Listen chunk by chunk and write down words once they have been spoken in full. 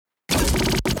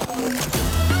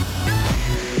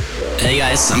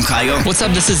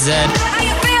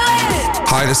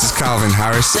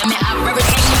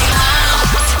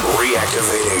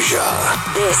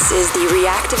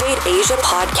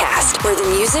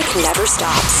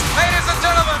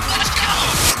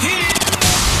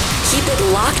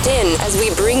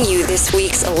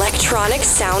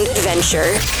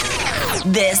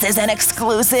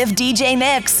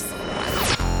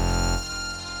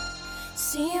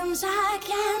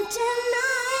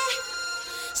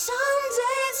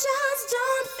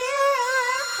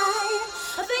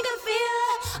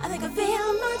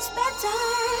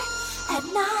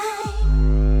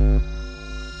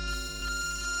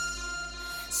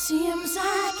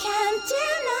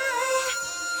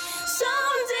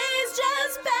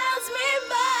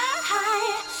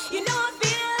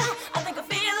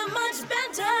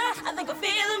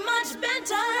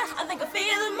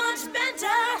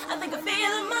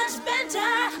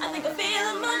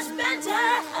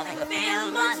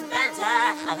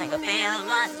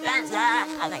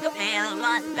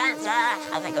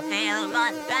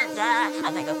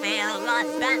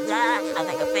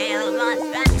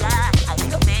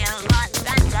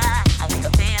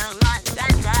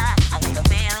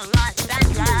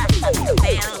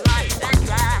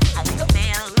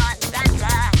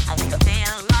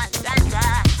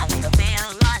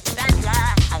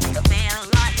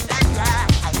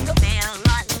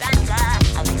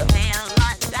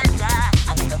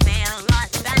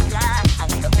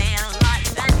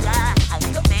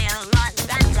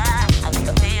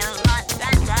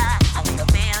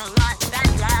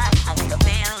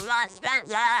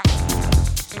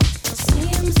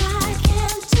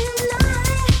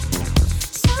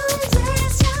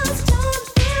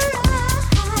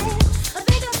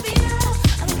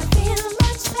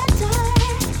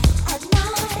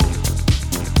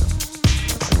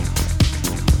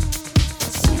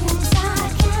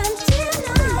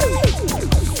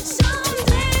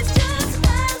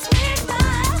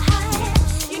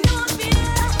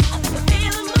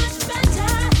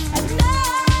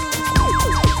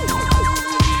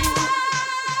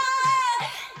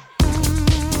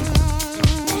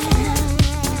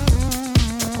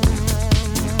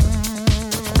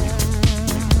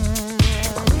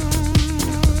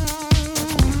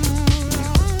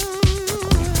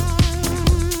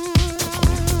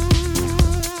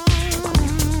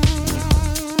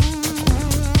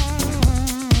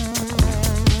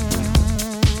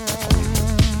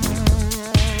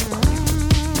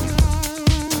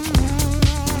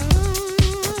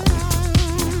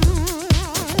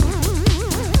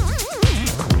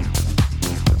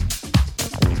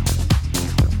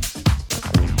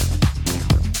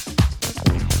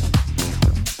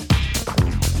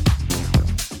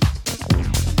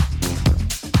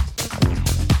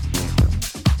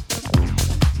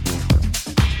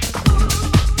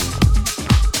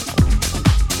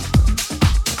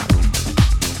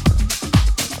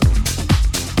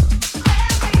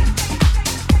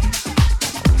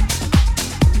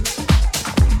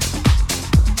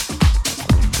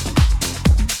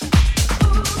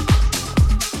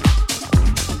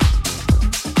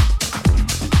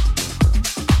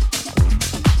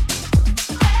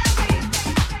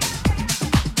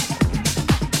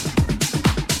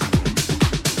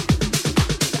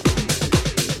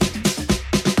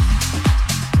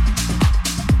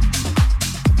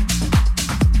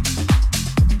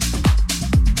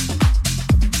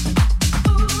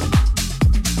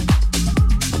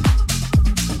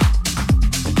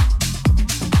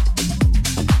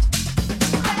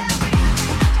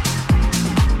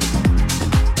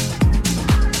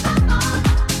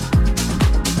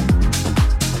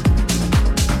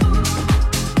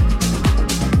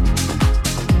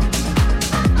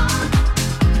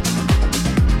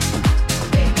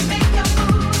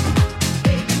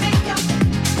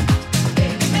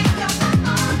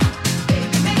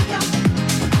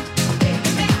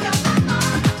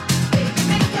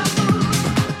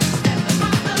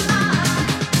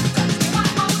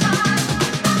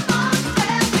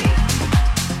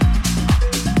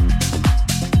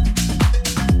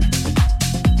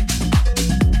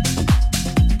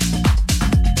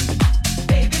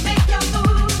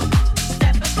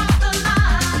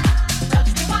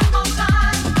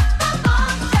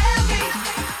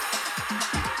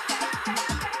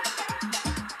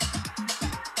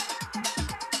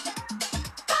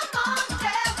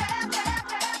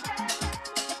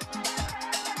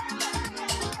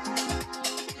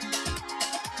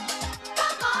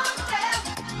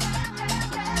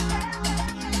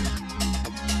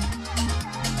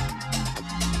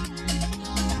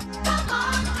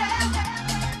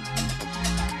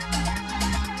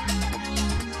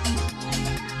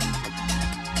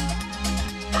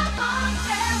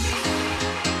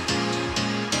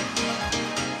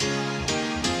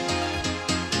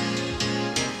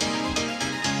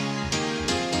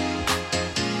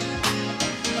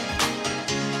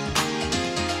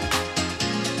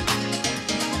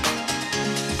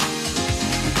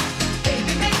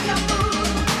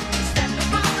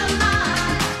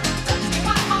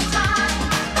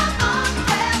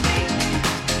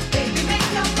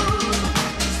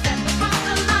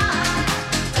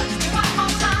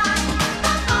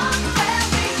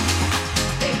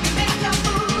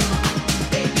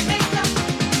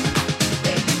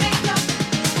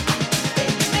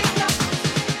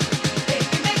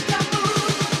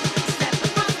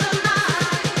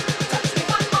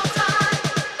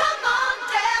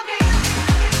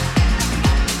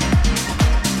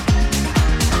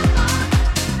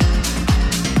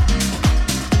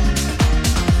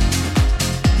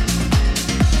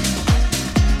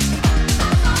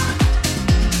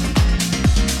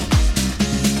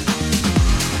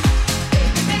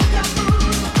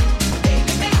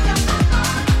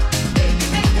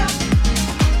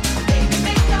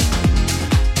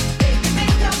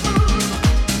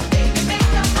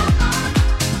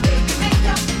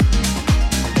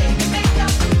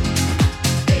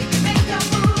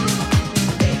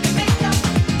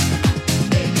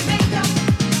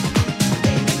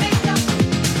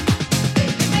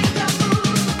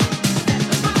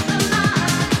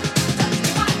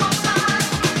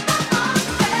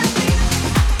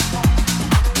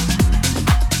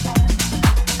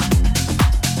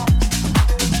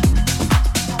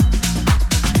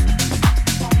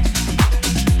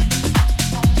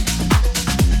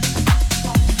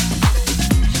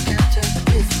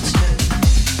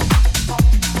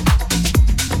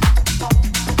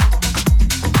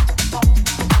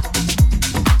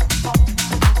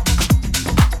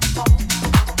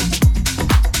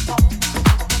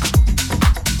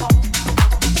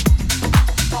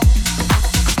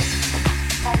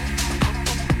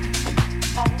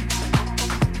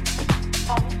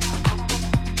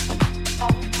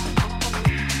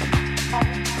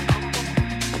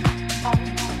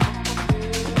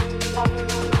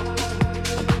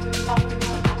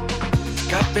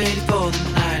ready for the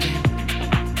night in.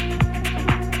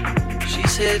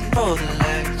 She's heading for the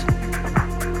light,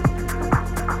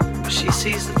 but she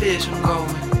sees the vision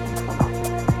going,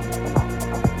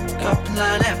 cupping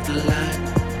line after line.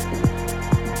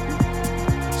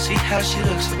 See how she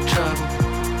looks for trouble,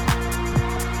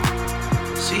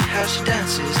 see how she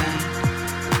dances and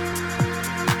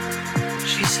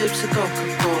she sips the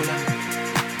Coca-Cola.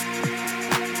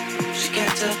 She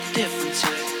can't tell the difference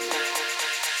yet.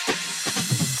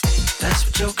 That's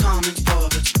what you're coming for,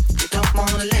 but we don't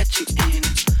wanna let you in.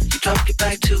 You drop your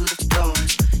back to the floor and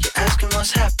you're asking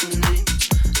what's happening.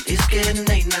 It's getting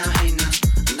late now, hey now.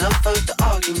 Enough of the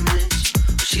arguments.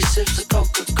 She sips the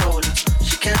Coca-Cola.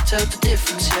 She can't tell the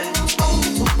difference yet.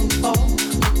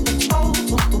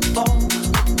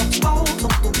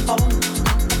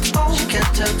 She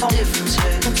can't tell the difference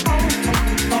yet.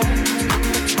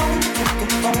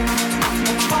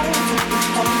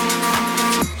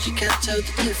 She can't tell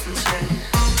the difference yet.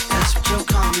 That's what you're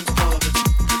coming for, but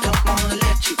we don't wanna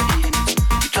let you in.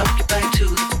 You drop your back to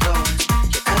the floor and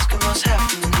you're asking what's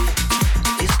happening.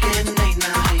 It's getting late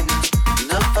now, hey now.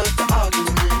 Enough of the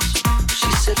arguments. She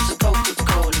sips the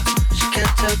Coca-Cola. She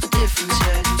can't tell the difference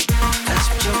yet. That's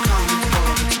what you're coming for,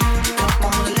 but we don't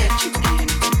wanna let you in.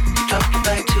 You drop your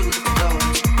back to the floor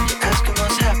and you're asking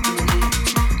what's happening.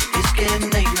 It's getting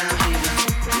late now, hey now.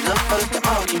 Enough of the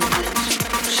arguments.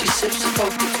 She sips the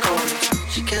Coca-Cola.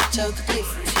 She can't tell the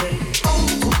difference yet.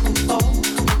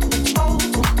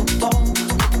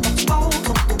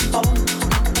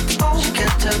 She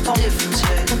can't tell the difference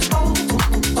yet.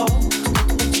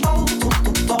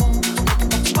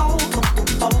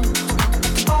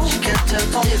 She can't tell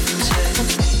the difference yet.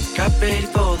 Got ready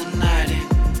for the night in.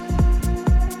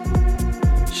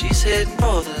 She's heading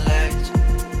for the light,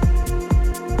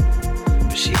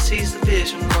 but she sees the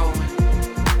vision going,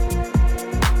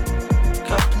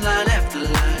 cupping line after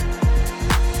line.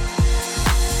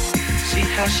 See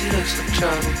how she looks for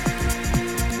trouble,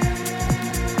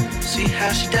 see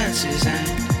how she dances and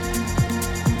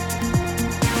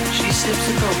she sips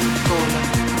the Coca-Cola.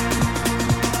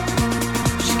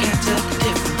 She can't tell the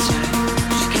difference yet.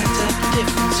 She can't tell the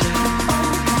difference yet.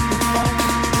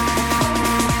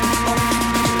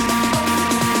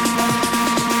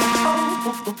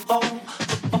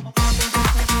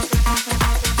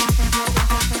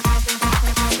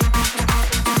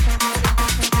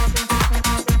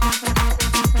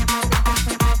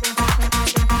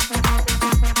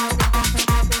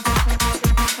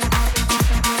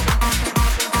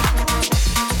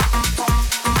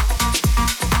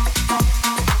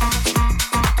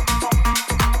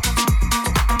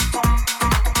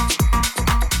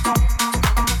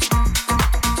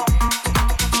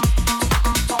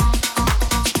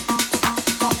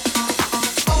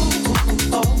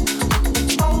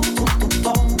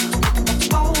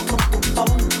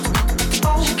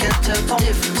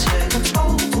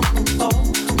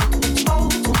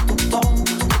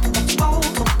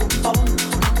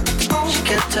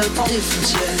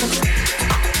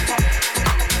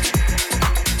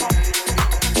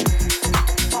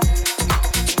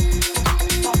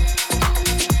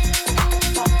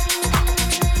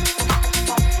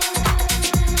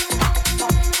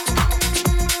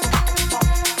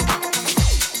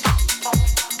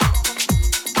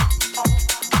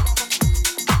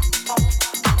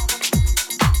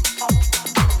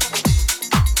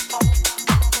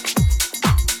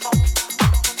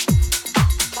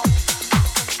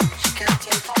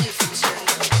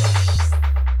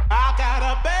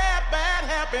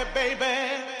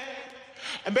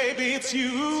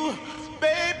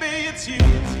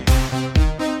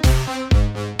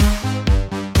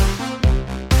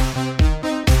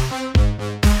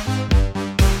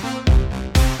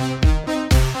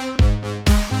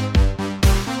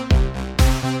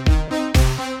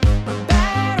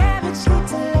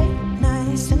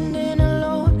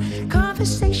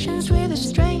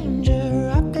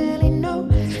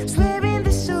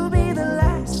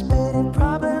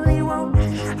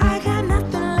 I got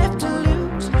nothing left to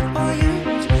lose or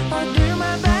use, or do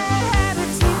my bad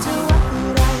habits need to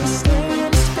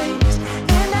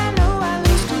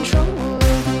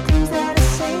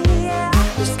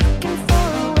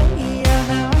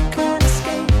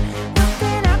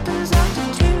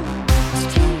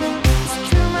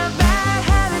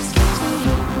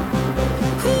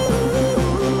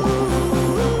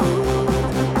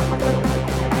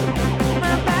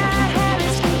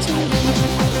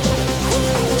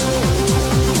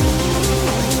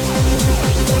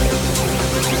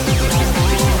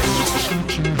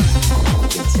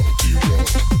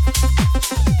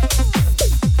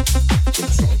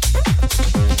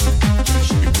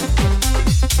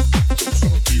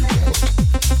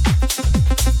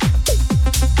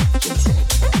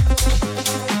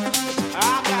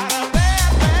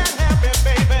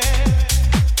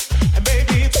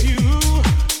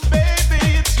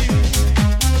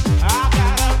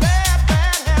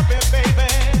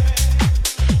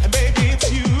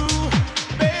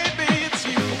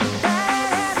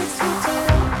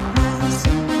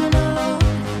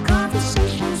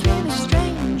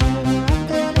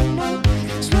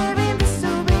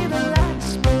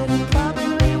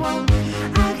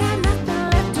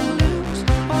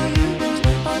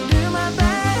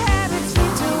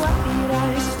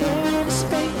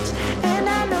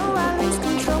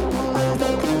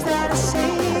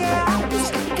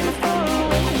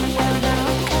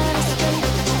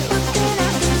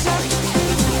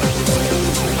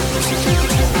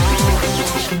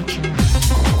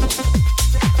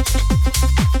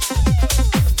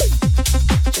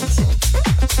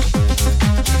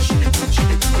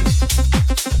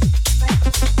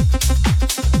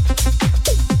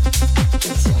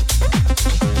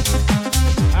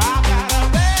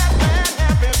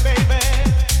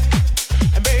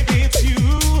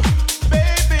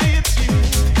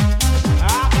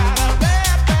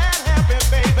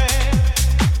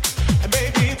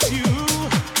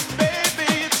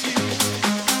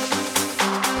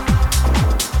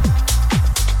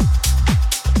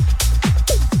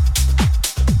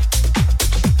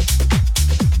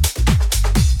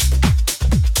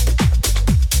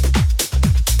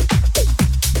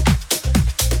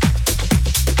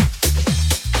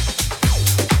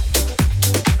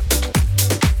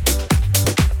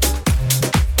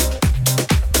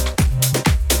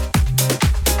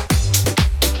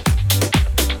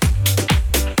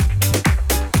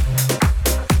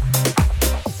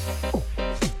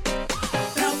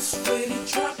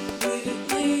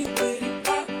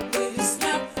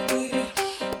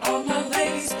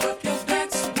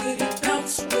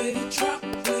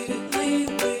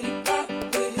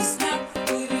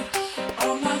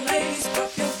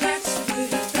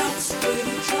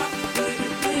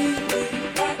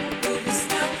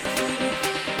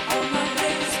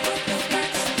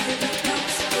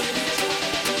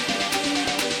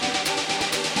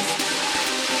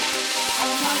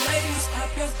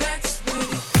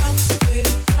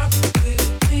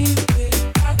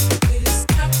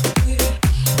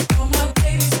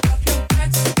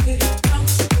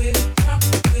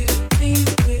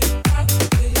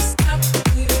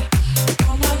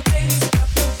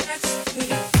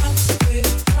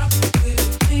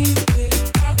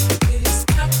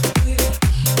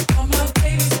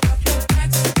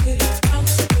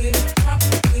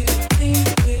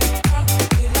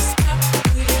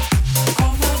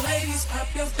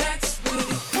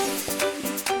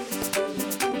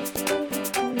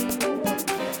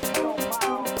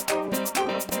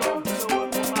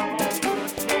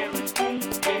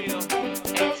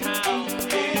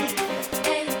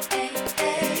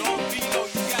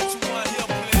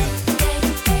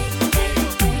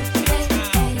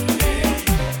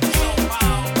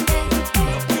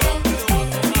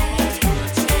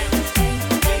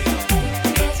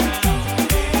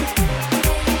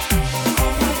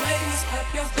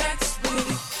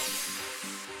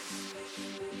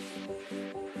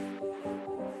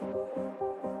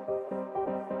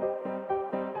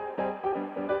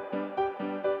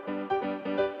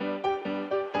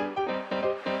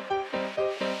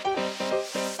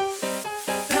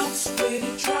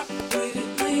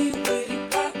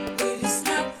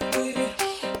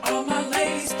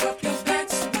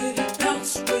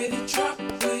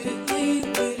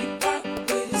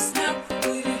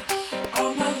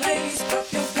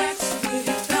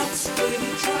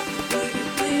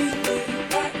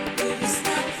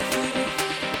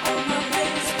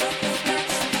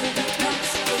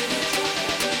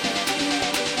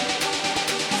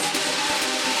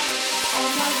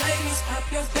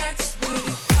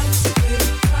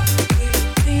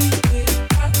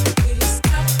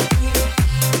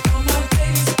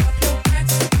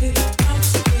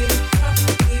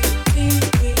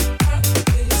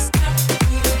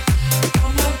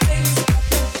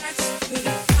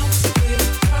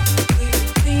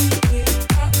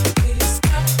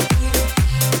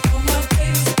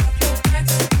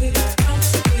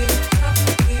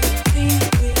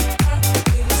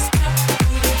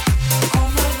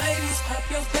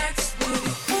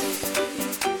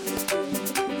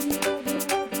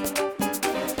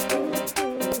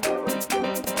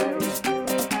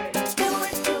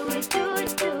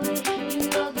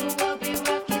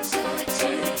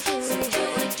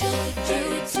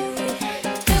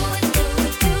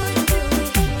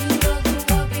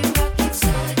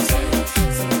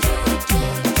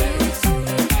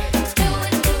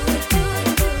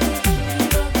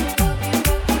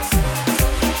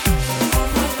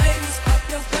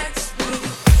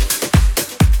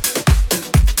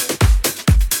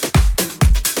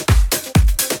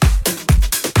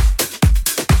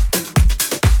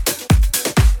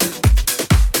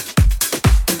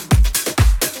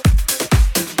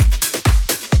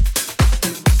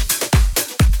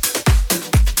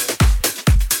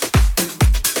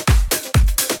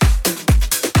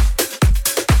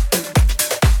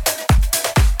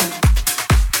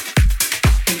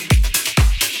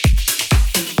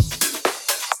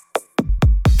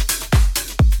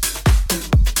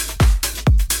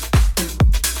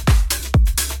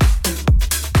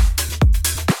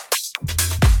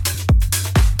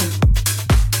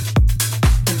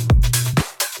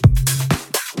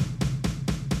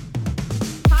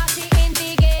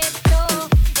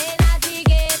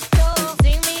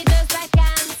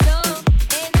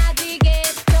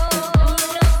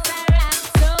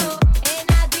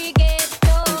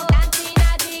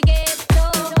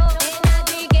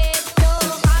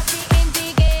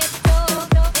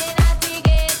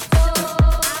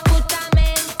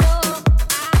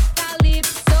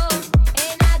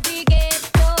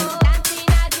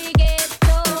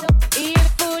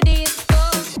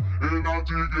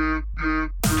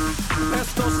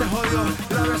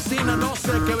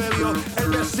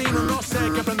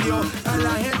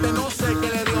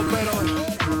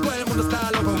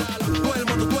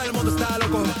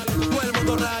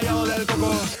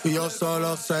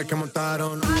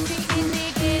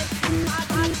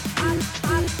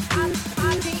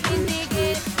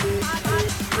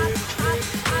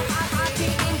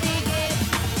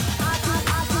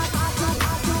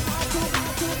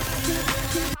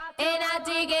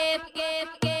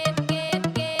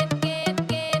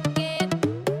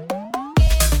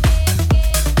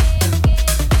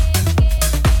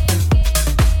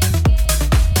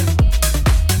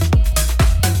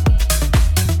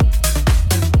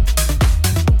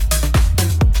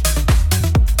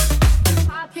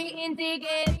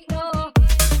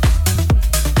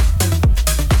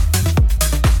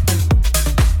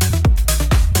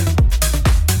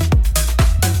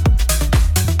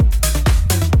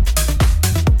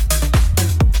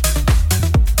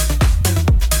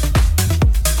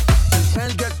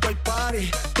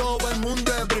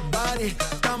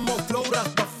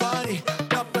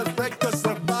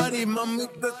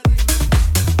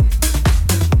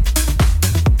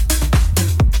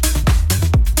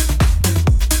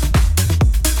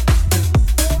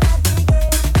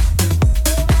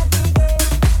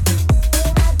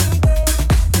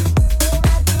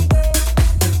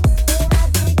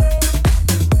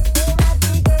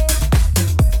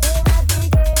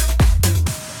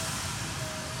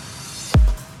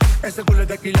Ese culo es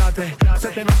de quilate, se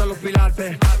te notan los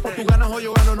pilates. O tú ganas o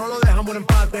yo gano, no lo dejamos en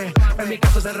empate. En mi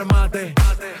casa se remate.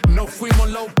 No fuimos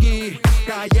low key,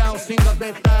 callados sin los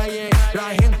detalles. La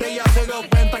gente ya se dio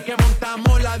cuenta que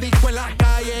montamos la disco en la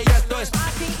calle. Y esto es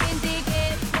Party in the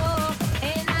ghetto,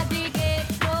 in a the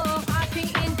ghetto. Party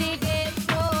in the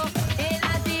ghetto, in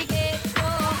a the ghetto.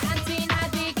 Dancing a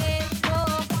the ghetto,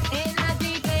 in a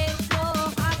the ghetto.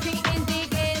 Party in the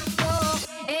ghetto,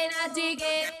 in a the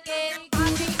ghetto.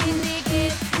 Party in the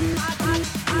ghetto, party in the ghetto,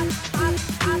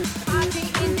 party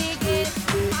in the ghetto.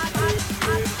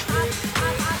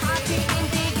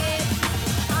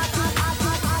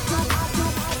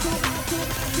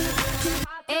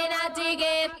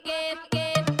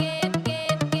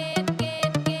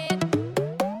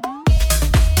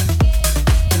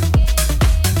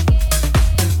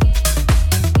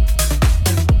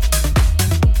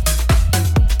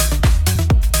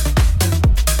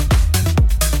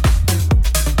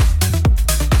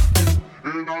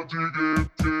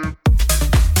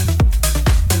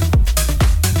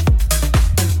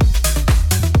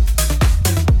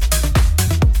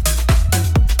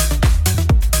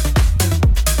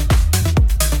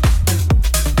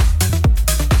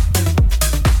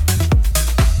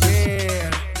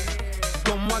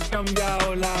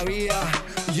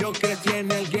 Yo crecí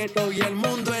en el gueto y el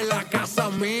mundo es la casa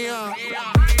mía.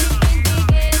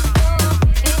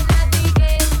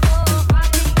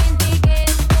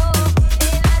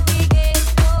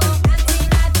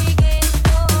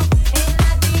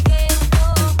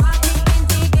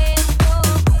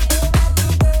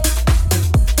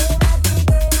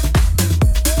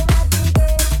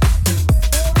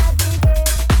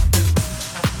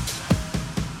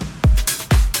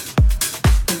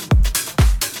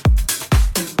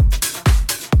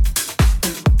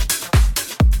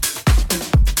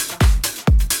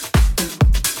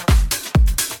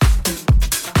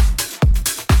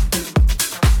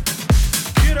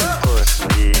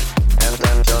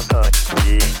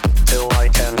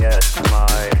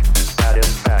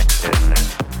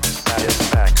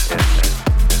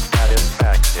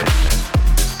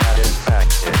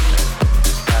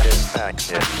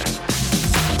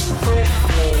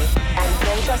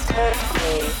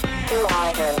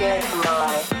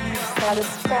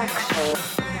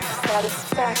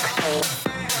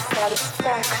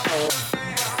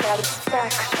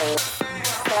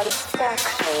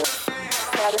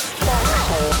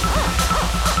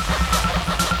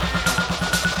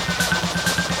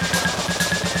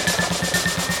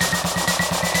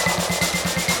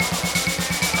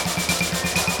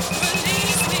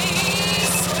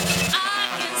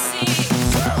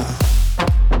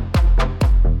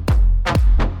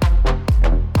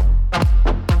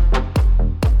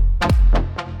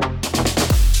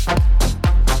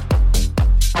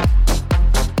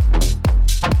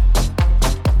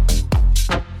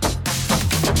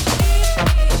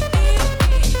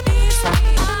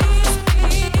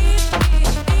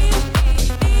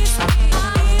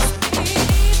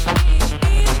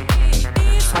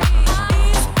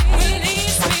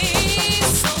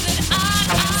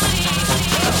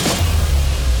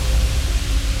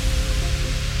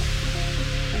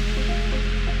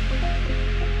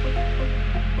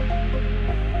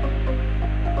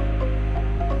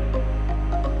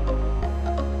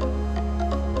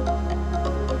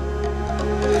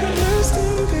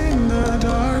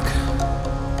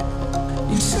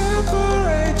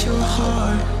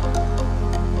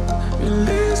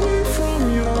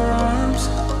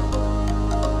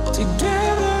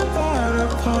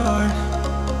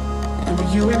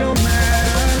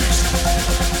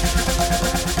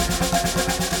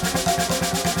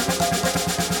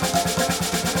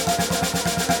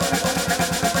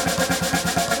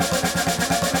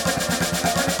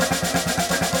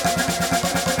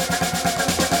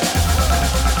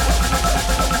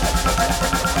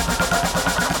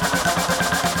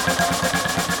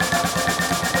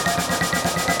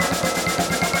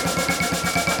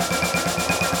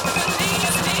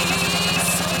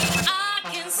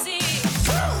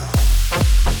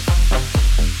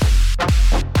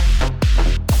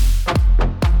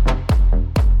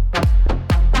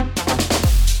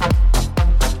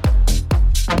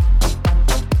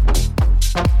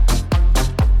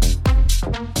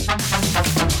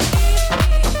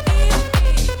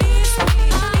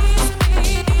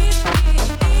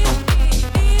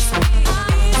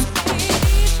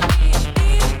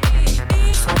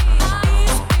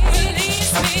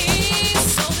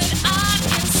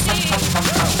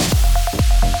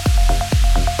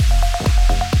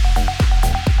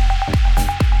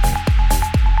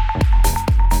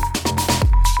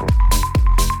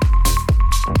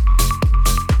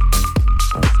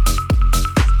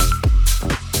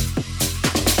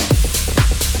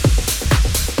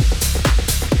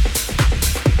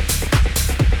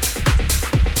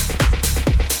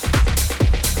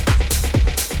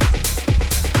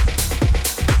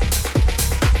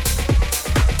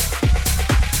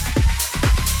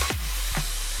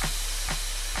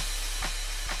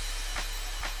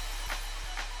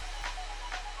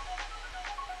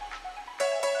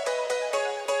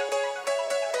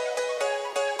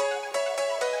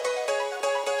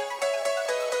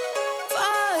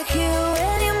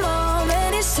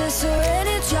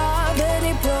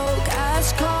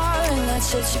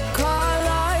 What you call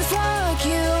art, fuck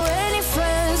you. Any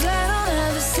friends that I'll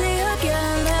never see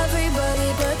again.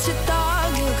 Everybody but your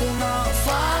dog, you can all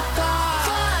fuck off.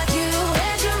 Fuck you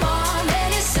and your mom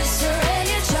and your sister and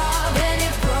your job and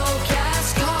your broke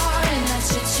ass car and that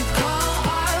shit you call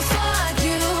art. Fuck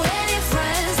you and your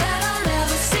friends that I'll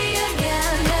never see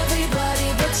again. Everybody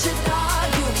but your dog,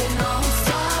 you can all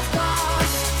fuck off.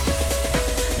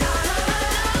 Na na na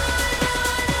na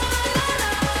na na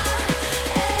na.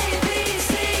 A B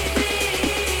C D.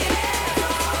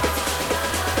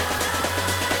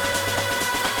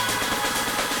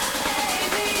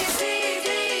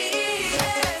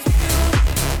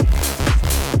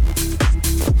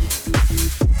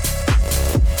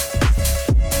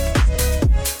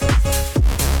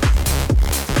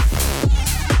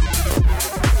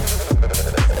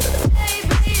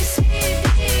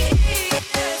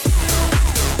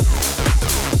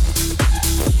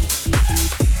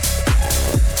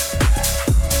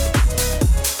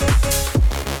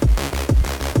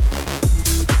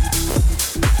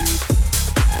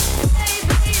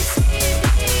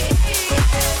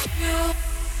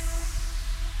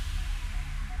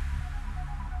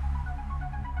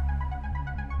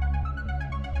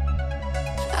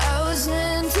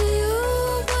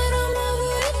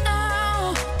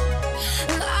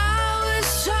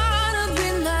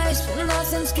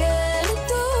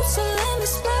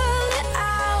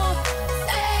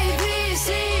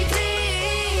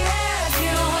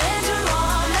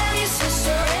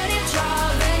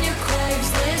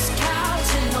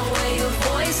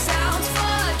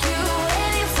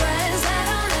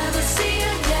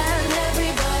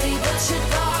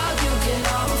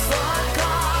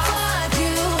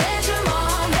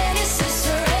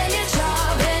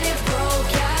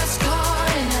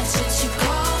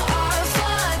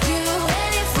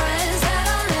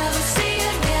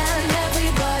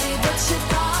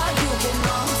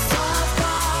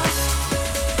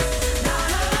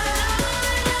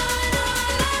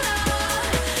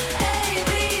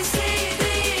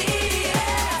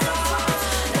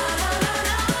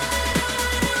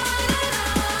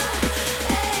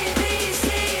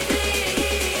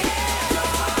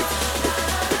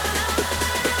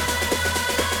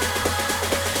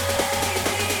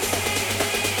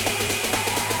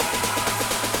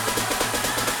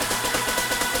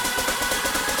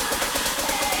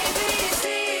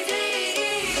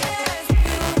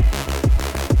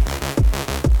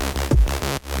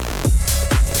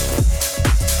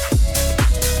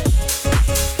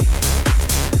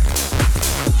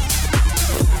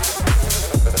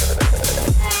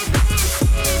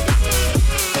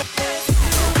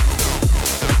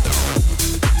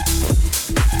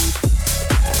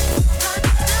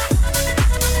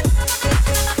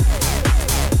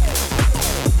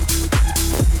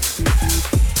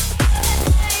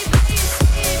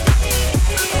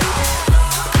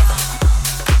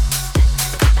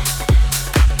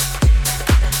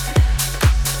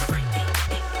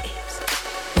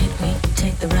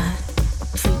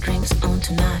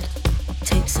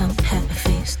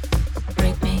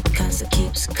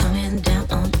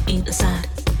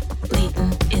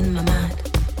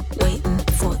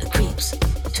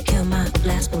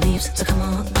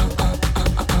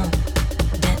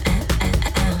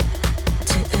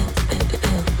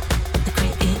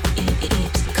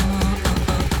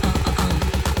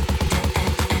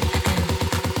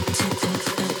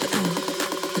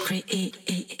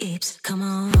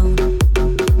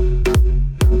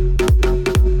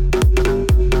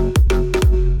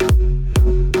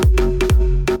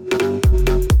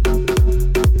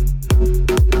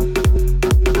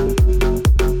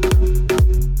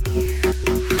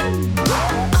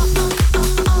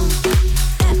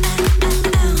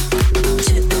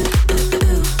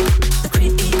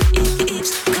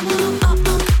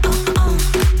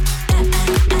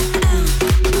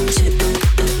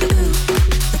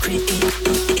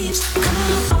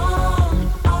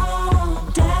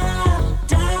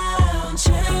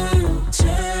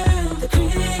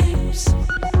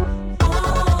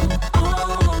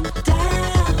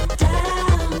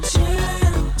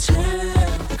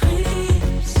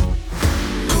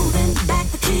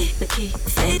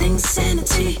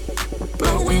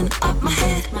 going up my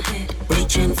head,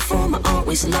 reaching for my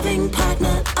always loving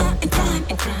partner in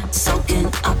crime, soaking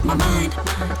up my mind,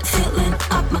 filling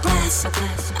up my glass.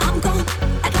 I'm gone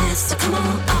at last, so come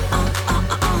on, come on.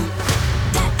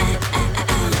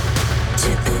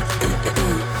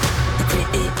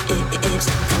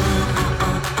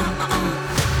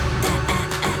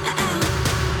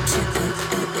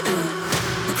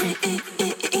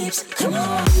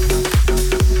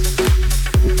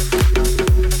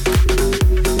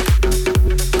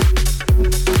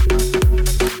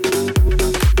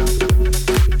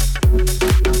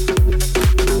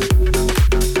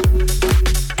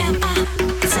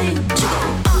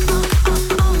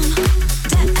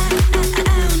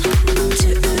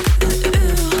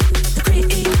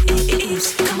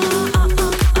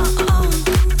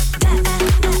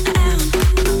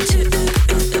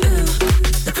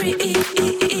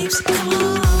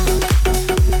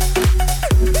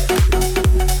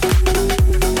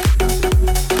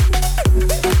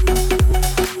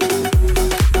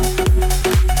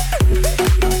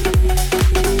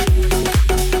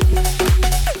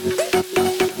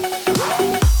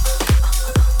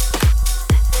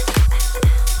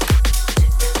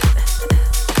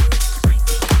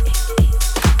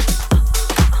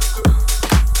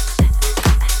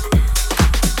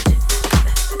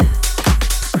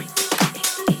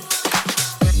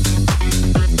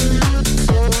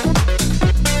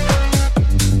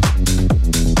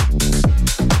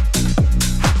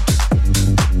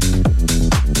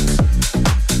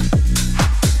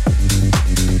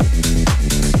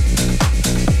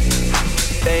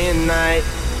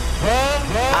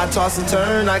 Toss and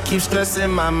turn, I keep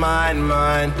stressing my mind.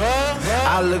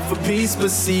 I look for peace, but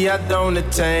see I don't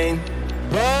attain.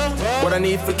 What I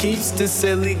need for keeps this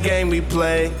silly game we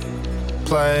play.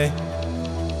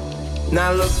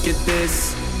 Now look at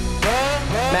this.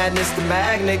 Madness, the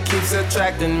magnet keeps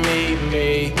attracting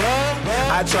me.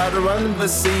 I try to run, but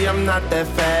see I'm not that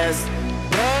fast.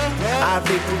 I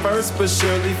pick them first, but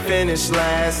surely finish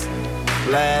last.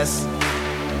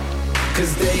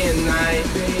 Cause day and night,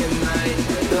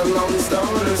 the lonely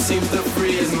stoner seems to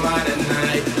free his mind at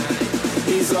night.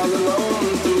 He's all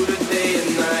alone through the day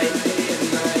and night.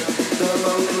 The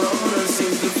lonely loner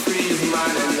seems to free his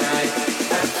mind at night.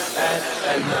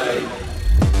 At night.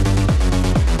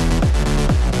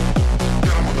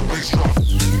 Get him on the bass drum.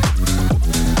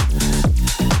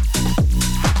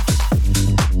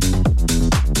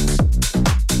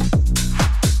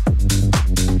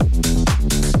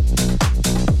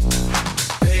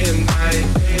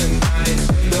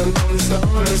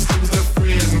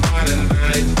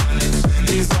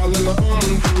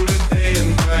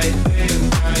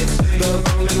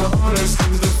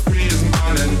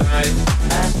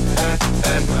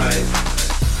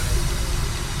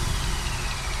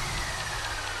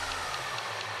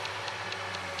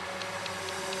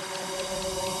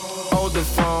 The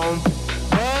phone,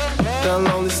 the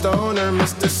lonely stoner,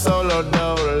 Mr. Solo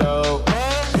Dolo.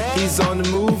 He's on the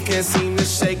move, can't seem to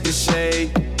shake the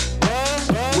shade.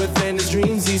 Within his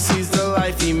dreams, he sees the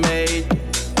life he made.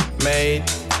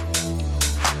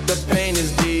 The pain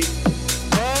is deep.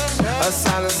 A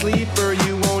silent sleeper,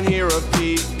 you won't hear a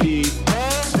peep.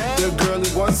 The girl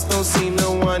he wants don't seem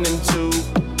to one and two.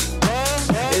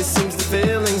 It seems the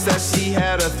feelings that she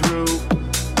had her through.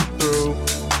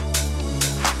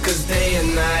 Cause day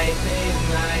and night,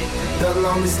 the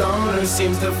lonely stoner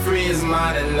seems to free his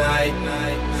mind at night.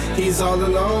 He's all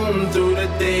alone through the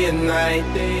day and night.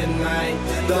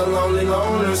 The lonely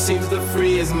loner seems to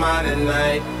free his mind at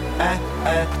night. At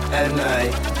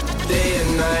night. Day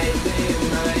and night,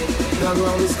 the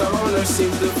lonely stoner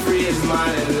seems to free his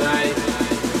mind at night.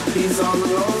 He's all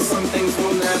alone, some things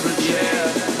will never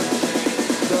change.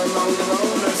 The lonely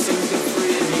loner seems to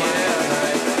free his mind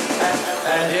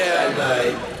at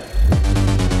night.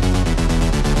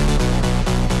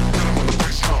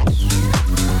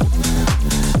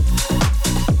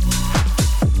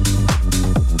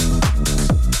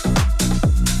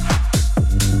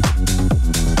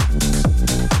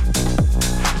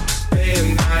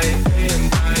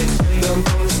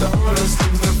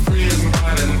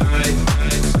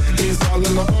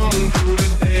 Through the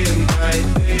day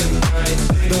and night,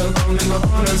 the lonely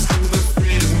loner seems to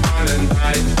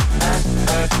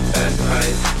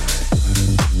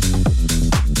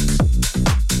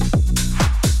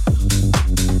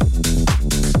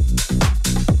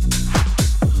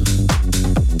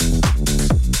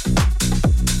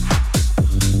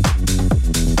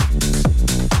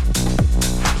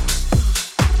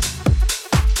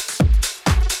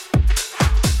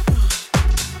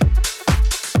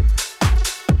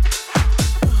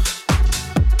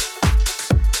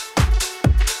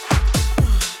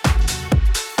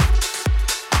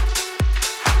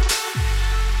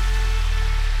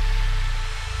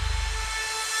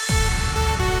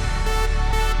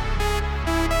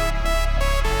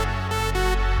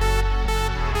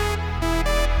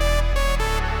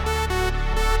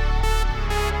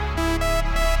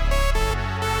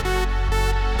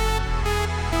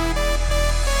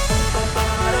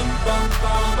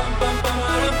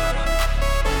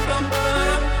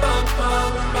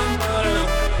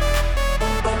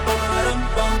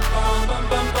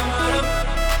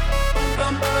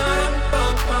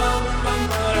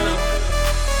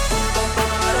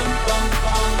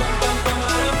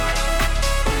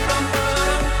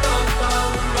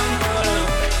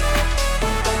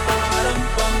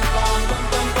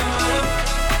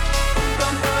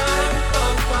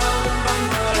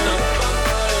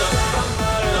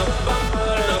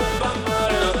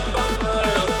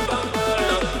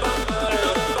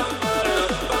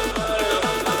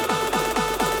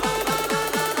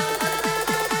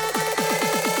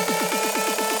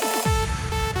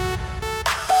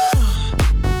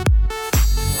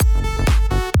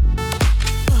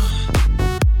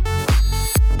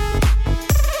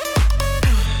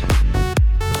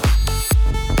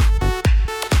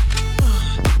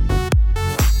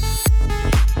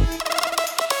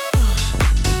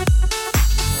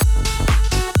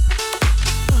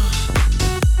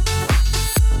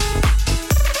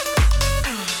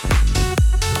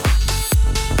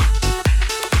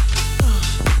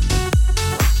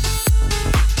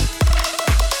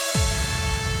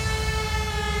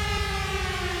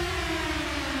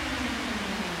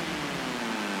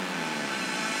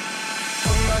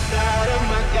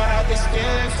This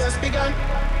feeling's just begun.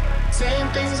 Saying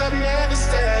things I've never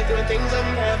said, doing things I've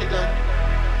never done.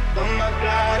 Oh my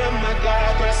God,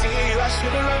 when I see you, I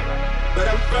should have run. But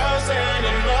I'm frozen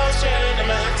in motion, and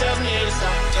my heart tells me to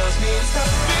stop. Tells me to stop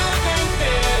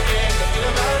feeling,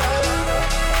 about love.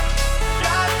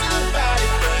 Try to fight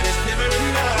it, but it's never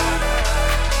enough.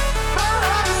 My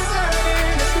heart is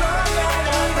hurting, it's long and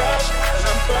I rush. Cause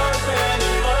I'm frozen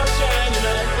in motion, and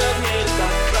my heart tells me to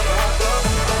stop.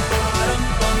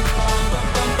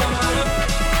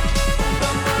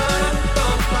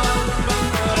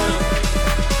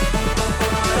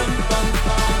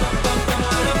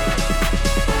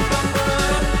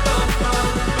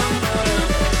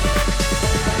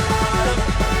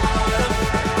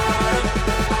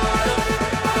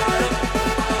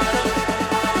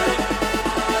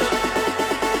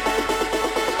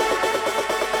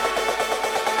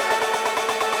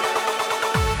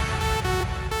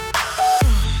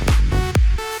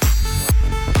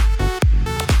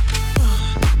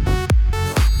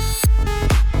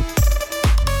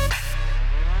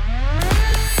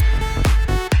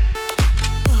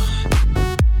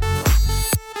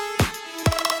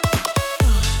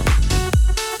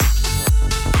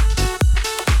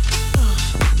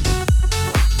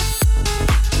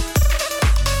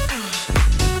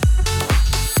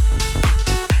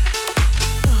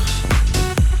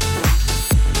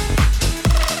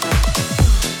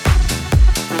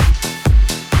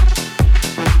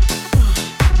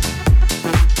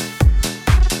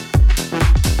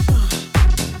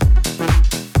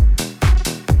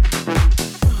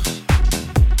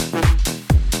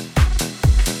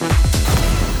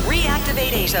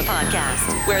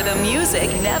 Podcast, where the music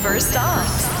never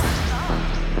stops.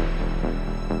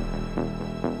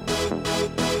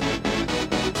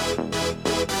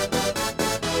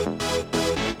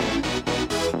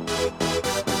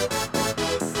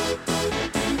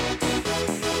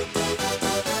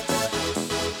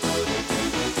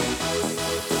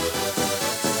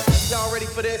 Y'all ready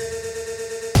for this?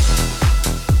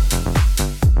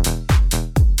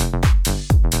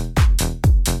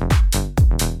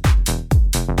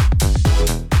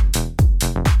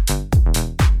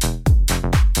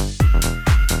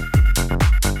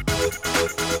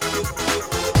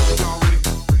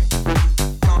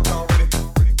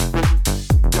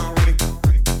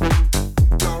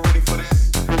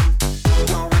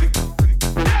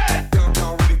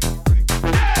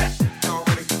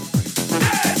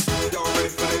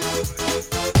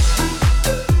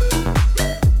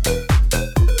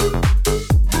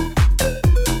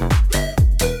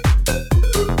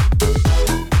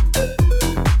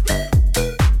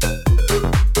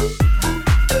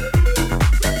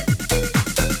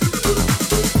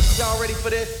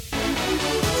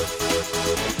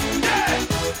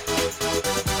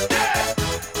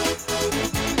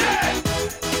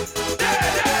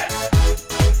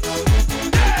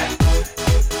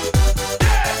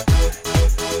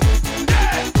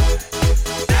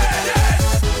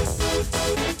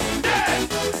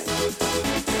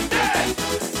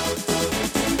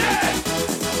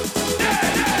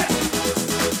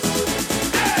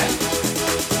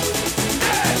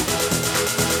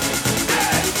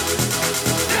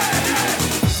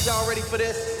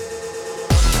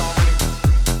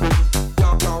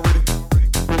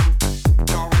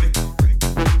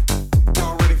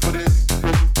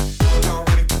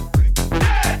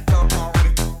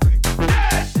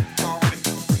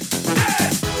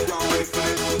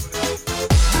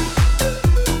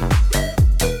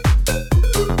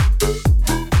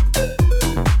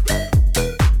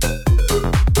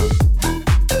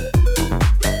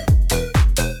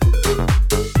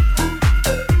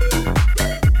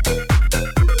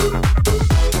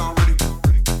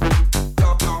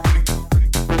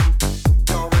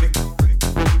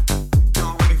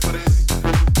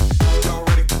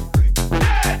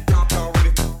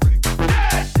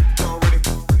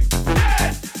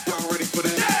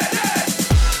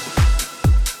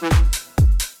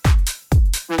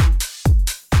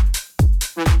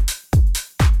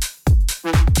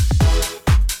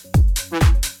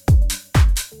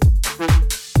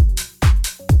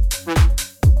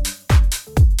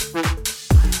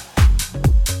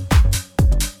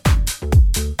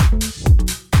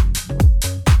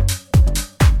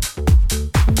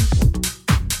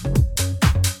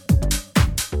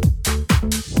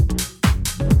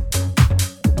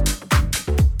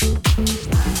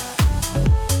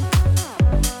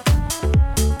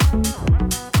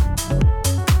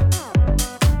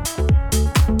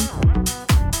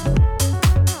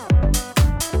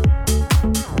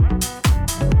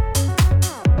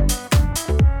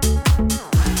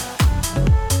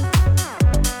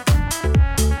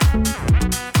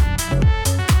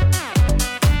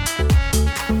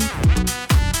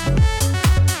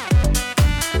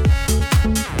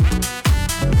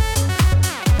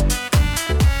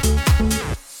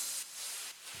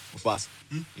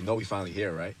 You know we finally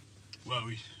here, right? Well,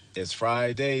 It's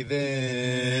Friday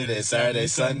then, it's Saturday,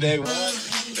 Sunday.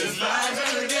 It's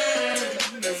Friday again.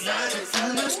 It's Friday,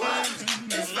 Sunday. It's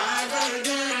Friday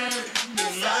again.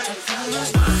 It's Friday, Sunday.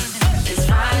 It's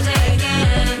Friday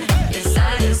again. It's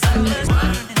Saturday, Sunday.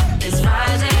 It's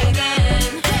Friday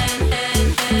again.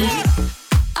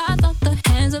 I thought the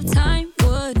hands of time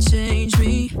would change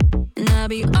me, and I'd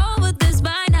be over this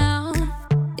by now.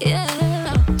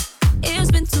 Yeah, it's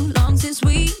been too long since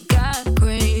we got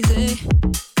crazy.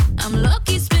 I'm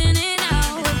lucky spinning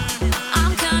out.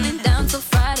 I'm counting down till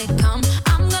Friday come.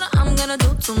 I'm gonna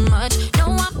do too much. No,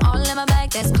 I'm all in my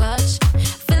bag, that's clutch.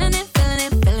 Feeling it, feeling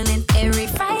it, feeling it. Every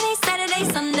Friday, Saturday,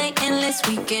 Sunday, endless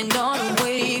weekend on a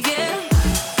wave, yeah.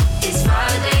 It's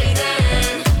Friday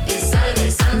then. It's Saturday,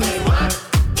 Sunday, what?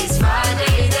 It's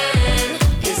Friday then.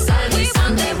 It's Saturday,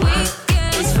 Sunday,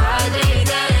 weekend. It's Friday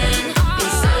then.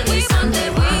 It's Saturday, Sunday,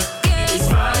 weekend. It's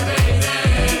Friday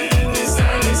then. It's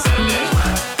Saturday, Sunday,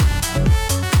 what?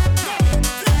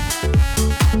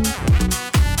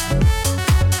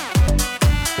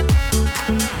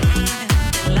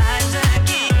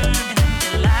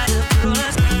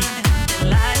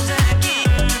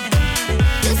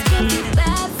 This can't be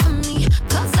bad for me,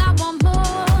 'cause I want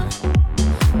more.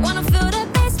 Wanna feel the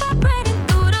bass vibrating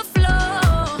through the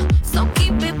floor. So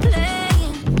keep it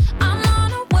playing. I'm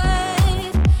on a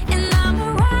wave, and I'ma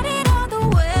ride it all the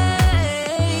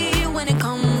way. When it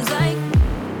comes like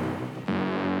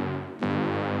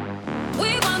we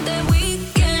want that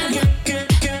weekend.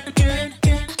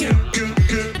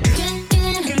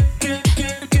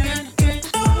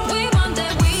 We want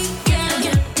that weekend.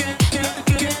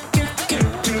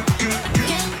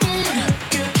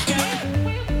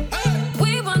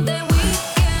 We want that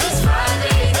weekend. It's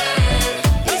Friday then.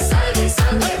 It's Saturday,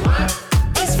 Sunday, what?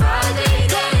 It's Friday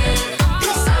then.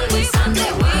 It's Saturday,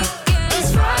 Sunday, weekend. It's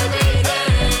Friday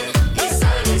then. It's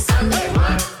Saturday, Sunday,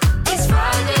 what? It's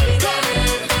Friday then.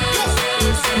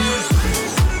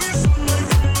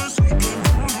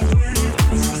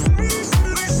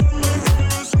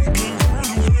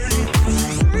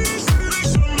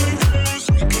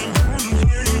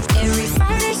 Every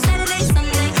Friday, Saturday,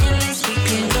 Sunday, endless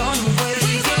weekend on the wave.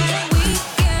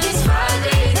 It's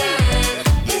Friday then.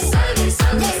 It's Saturday,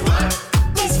 Sunday, what?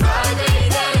 It's Friday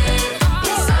then.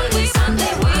 It's Saturday,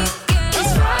 Sunday, weekend.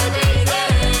 It's Friday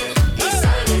then. It's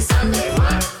Saturday, Sunday,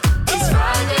 what? It's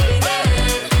Friday then.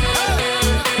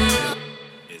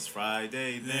 it's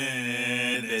Friday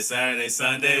then. It's Saturday,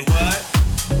 Sunday, what?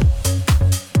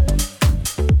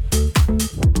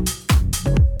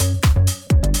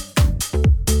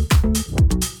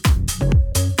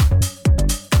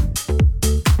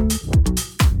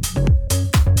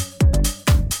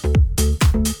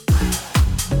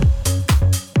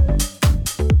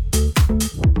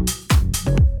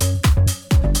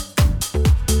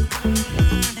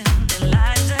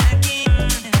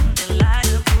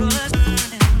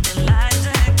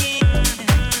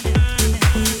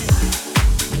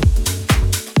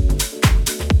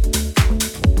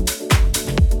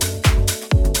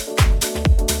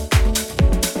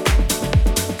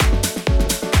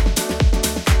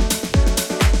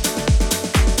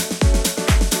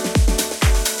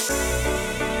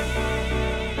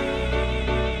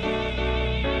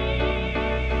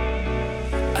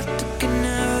 I took an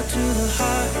arrow to the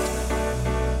heart.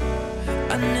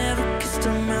 I never kissed a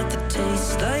mouth that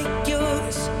tastes like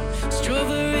yours.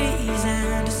 Strawberries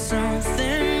and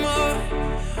something more.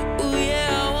 Ooh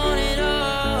yeah, I want it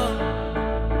all.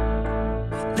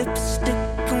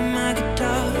 Lipstick on my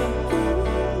guitar.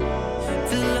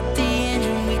 Fill up the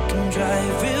engine, we can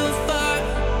drive real far.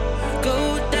 Go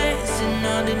dancing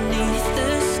underneath the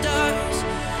stars.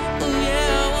 Ooh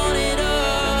yeah, I want it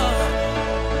all.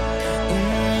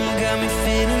 Got me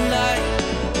feeling like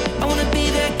I wanna be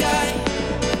that guy.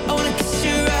 I wanna kiss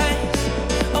your eyes.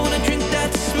 I wanna drink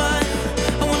that smile.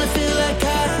 I wanna feel like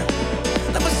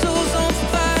like my soul's on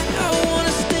fire. I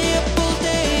wanna stay up all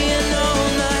day and all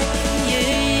night.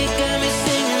 Yeah, you got me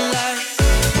singing like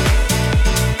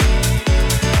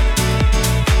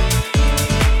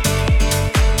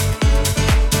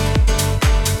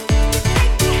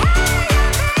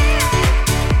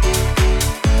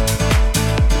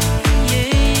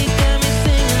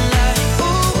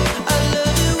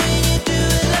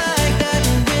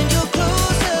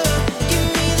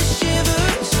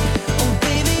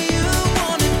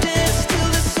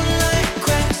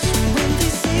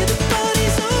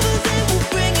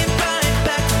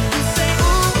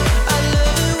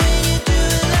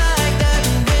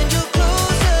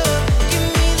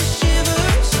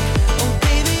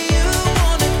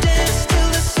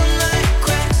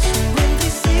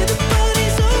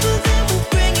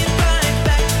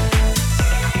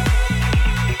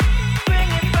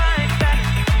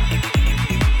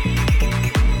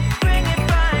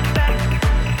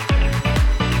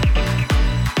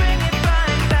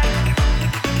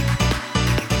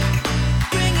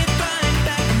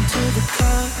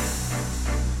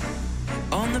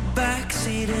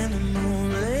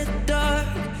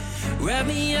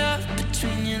me up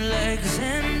between your legs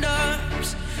and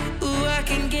arms. Ooh, I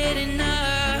can't get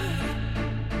enough.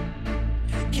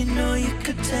 You know you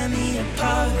could tear me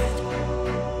apart,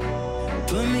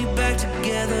 put me back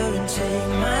together and take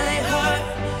my heart.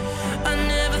 I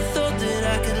never thought that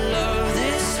I could love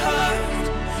this hard.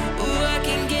 Ooh, I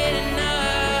can't get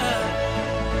enough.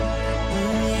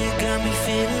 Ooh, you got me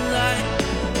feeling like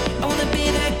I wanna be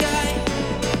that guy.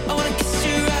 I wanna kiss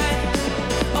your eyes.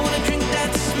 I wanna drink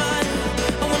that smile.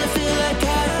 I wanna feel like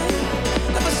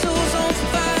like my soul's on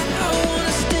fire. I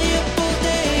wanna stay up all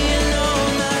day and all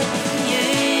night. Yeah,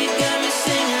 you got me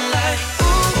singing like,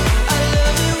 ooh, I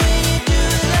love it when you do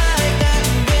it like that.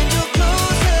 And when you're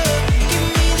closer, give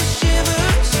me the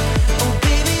shivers. Oh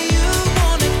baby, you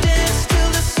wanna dance till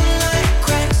the sunlight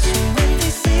cracks. And when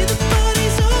they say the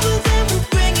party's over, then we'll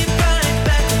bring it right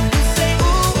back. And we'll say,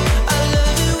 ooh, I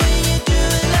love it when you do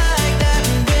it like that.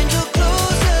 And when you're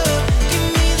closer, give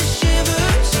me the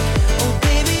shivers. Oh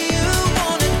baby, you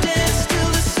wanna dance till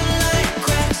the sunlight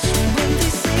cracks. And when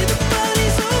they say the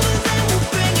party's over, then we'll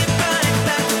bring it right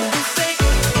back. And we'll say,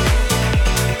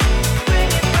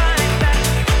 bring it right back.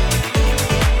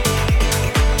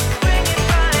 Bring it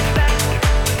right back.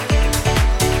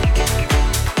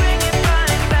 Bring it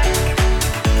right back.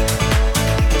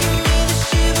 Give me the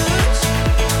shivers.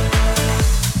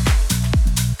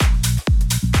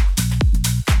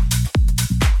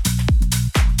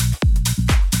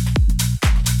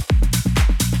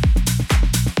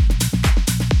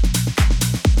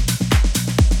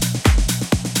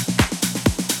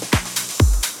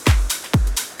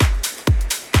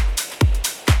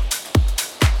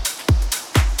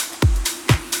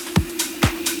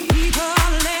 People,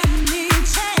 let me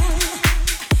tell you,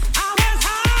 I work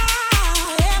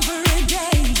hard every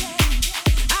day.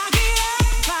 I get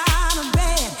up out of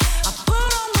bed, I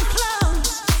put on the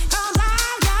clothes, 'cause I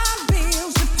got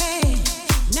bills to pay.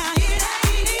 Now it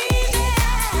ain't easy,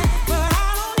 but I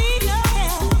don't need no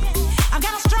help. I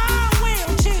got a strong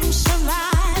will to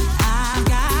survive. I've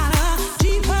got a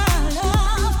deeper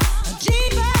love, a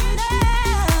deeper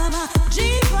love, a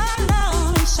deeper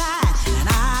love inside, and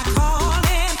I call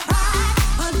it pride.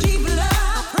 A deep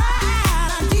love,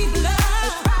 pride, a deep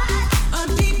love, pride, a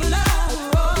deep love.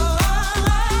 Oh,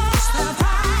 it's the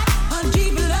pride, a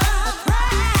deep love,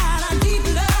 pride, a deep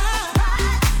love,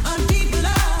 pride, a deep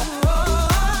love.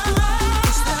 Oh,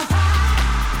 it's the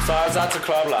pride. So I was at the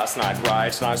club last night,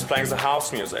 right? And I was playing the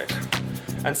house music.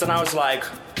 And then I was like,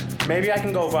 maybe I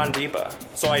can go one deeper.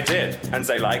 So I did, and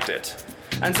they liked it.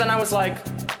 And then I was like,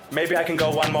 maybe I can go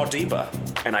one more deeper.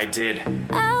 And I did.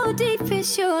 How deep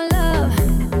is your love?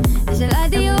 Is it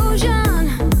like the ocean?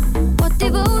 What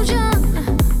devotion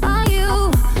are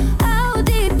you? How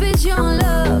deep is your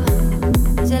love?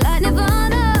 Is it like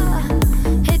Nirvana?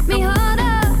 Hit me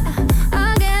harder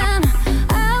again.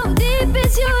 How deep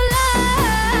is your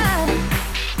love?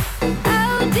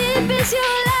 How deep is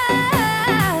your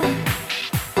love?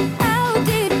 How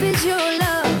deep is your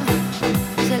love?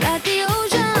 Is it like the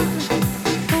ocean?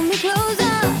 Pull me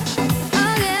closer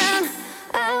again.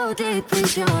 How deep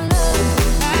is your love?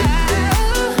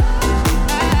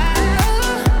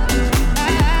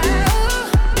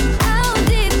 How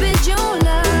deep is your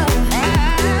love?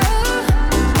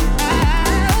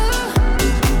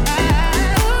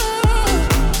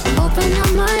 Open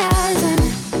up my eyes and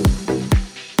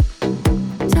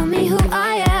tell me who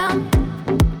I am.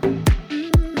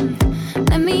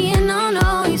 Let me in on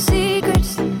all your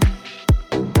secrets.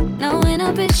 No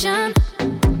inhibition,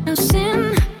 no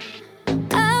sin.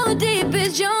 How deep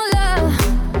is your love?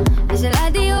 Is it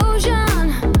like the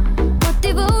ocean? What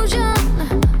devotion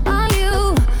are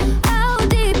you? How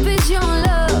deep is your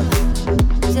love?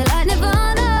 Is it like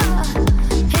Nirvana?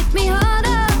 Hit me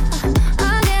harder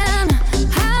again.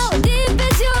 How deep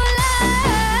is your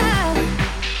love?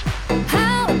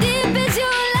 How deep is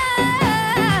your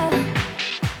love?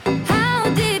 How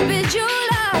deep is your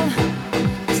love?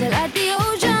 Is it like the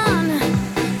ocean?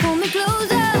 Pull me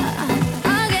closer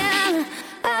again.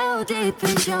 How deep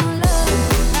is your love?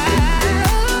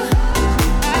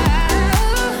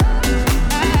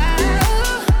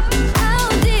 How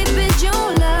deep is your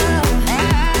love?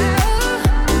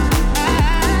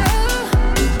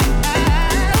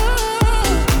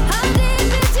 How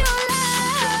deep is your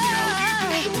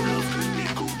love?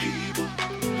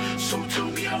 So tell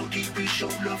me how deep is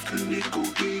your love, can it go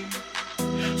deep?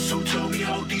 So tell me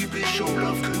how deep is your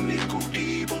love, can it go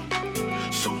deeper?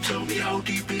 So tell me how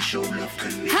deep is your love,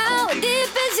 can it go How deep?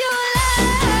 deep is your love?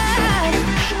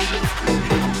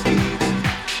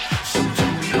 So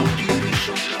tell me how deep is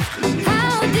your love, can it go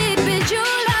How deep is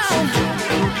your love?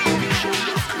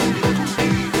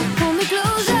 Pull me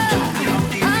closer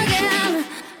again.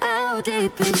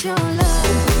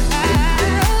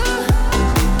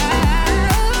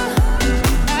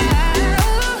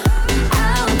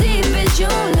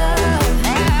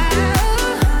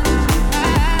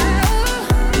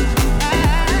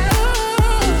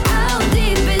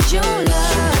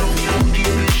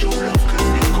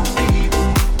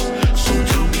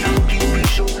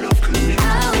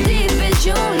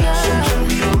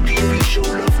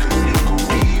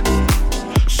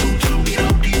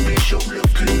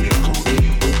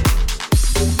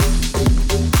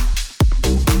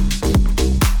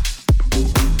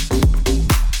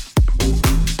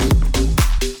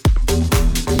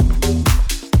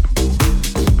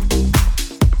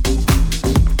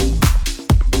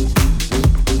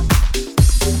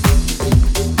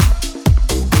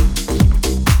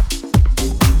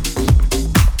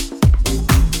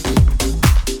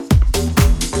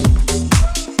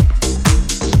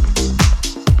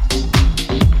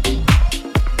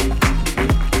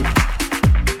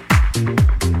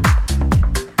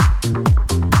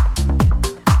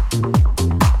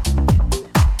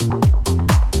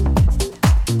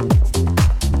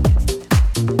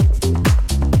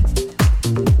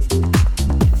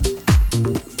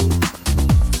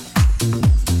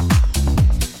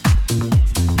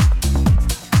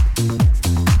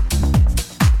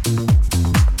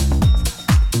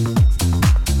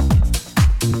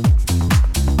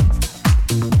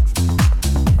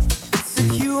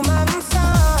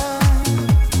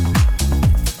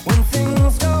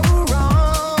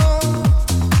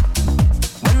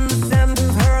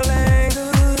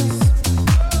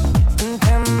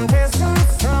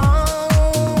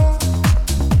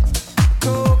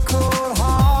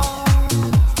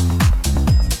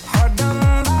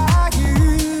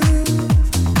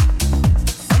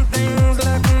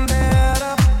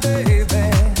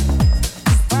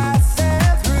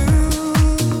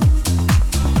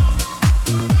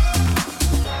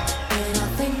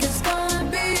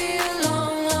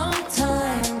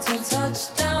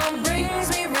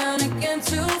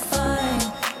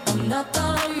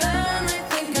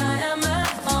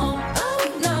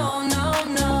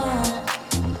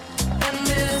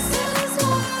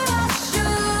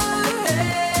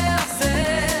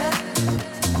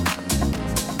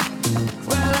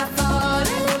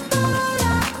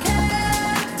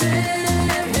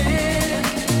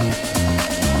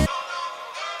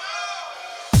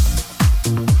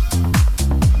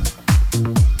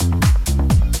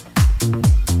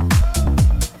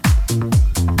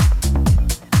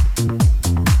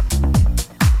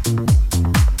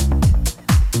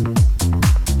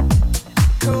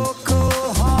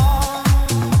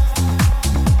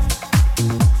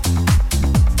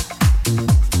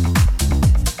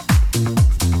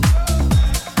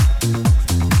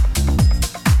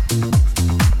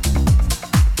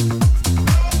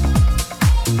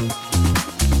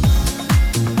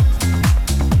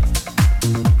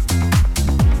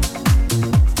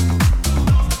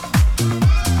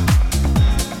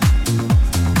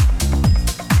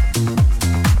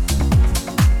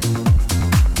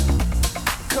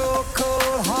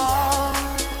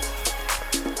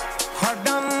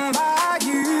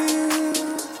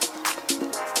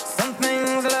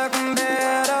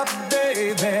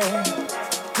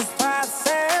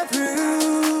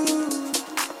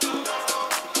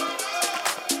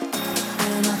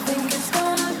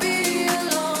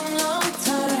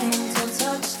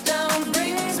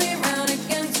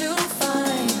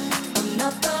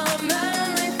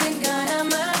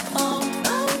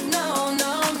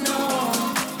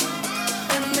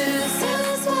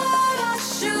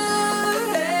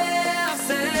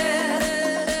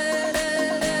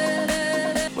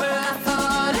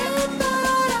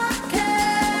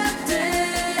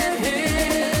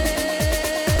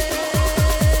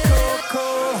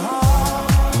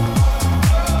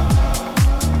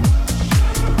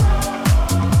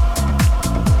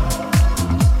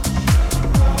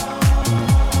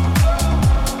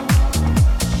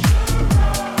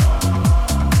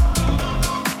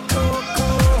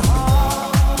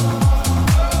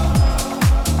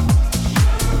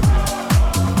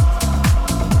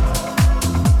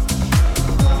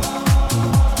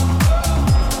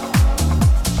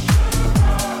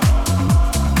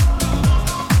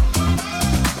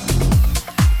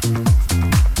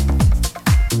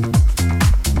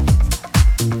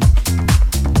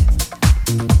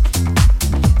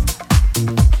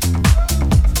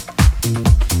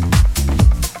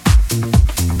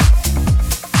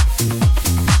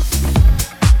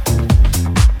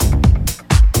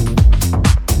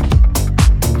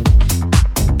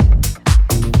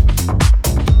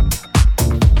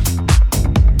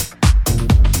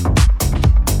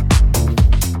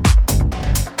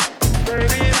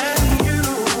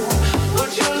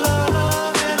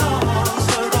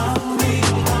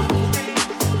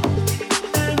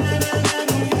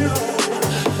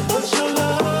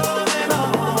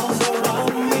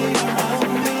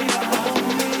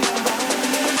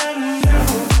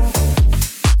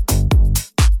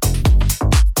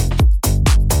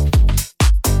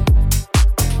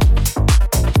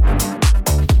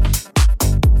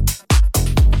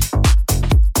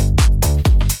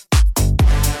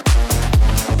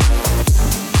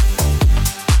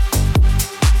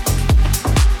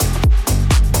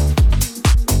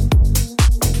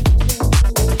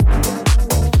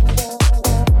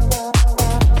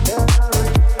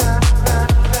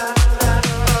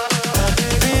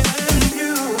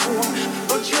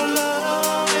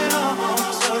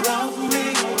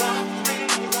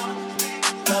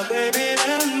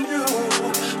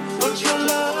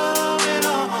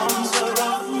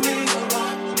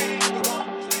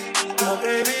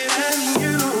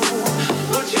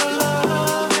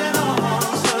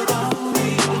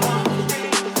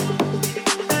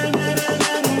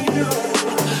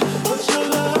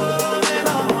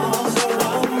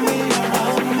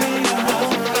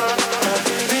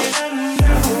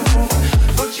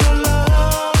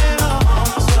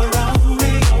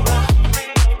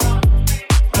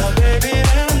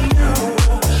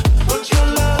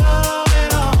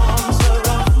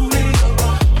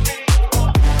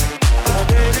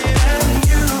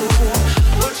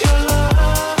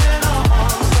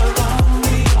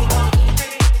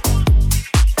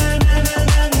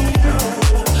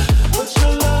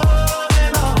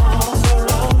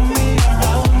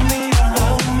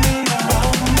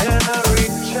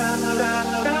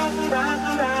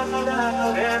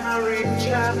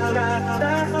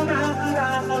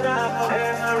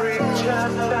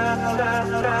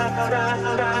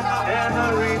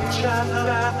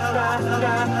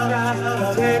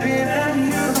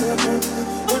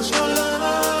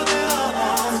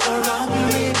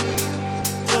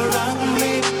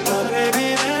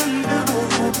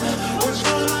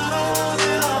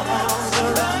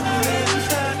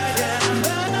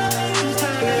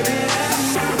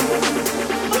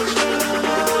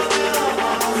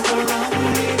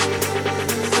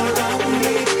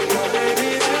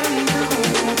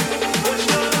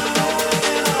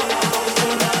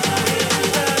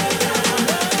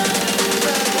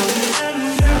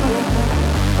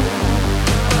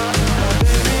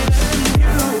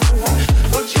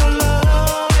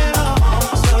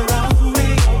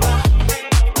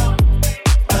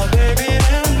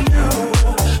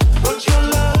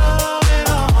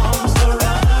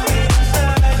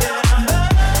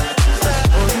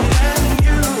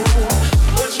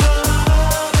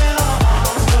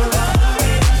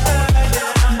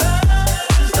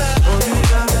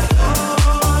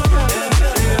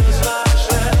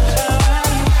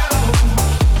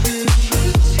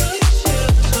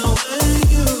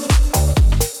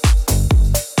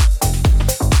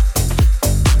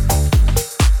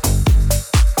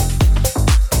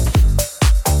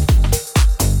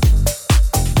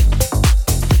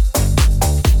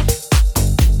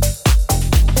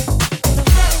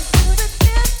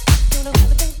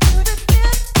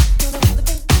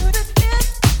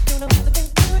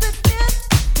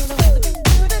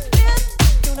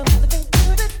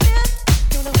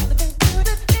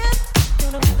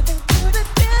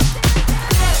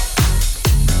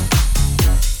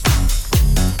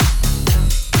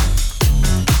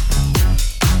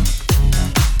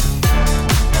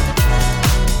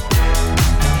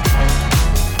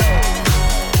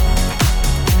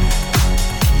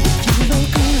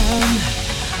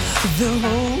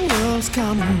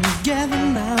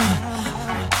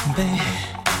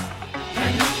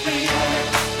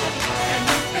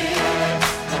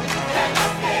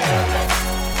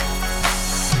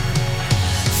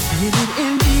 Feel it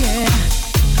in the air,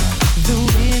 the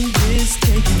wind is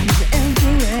taking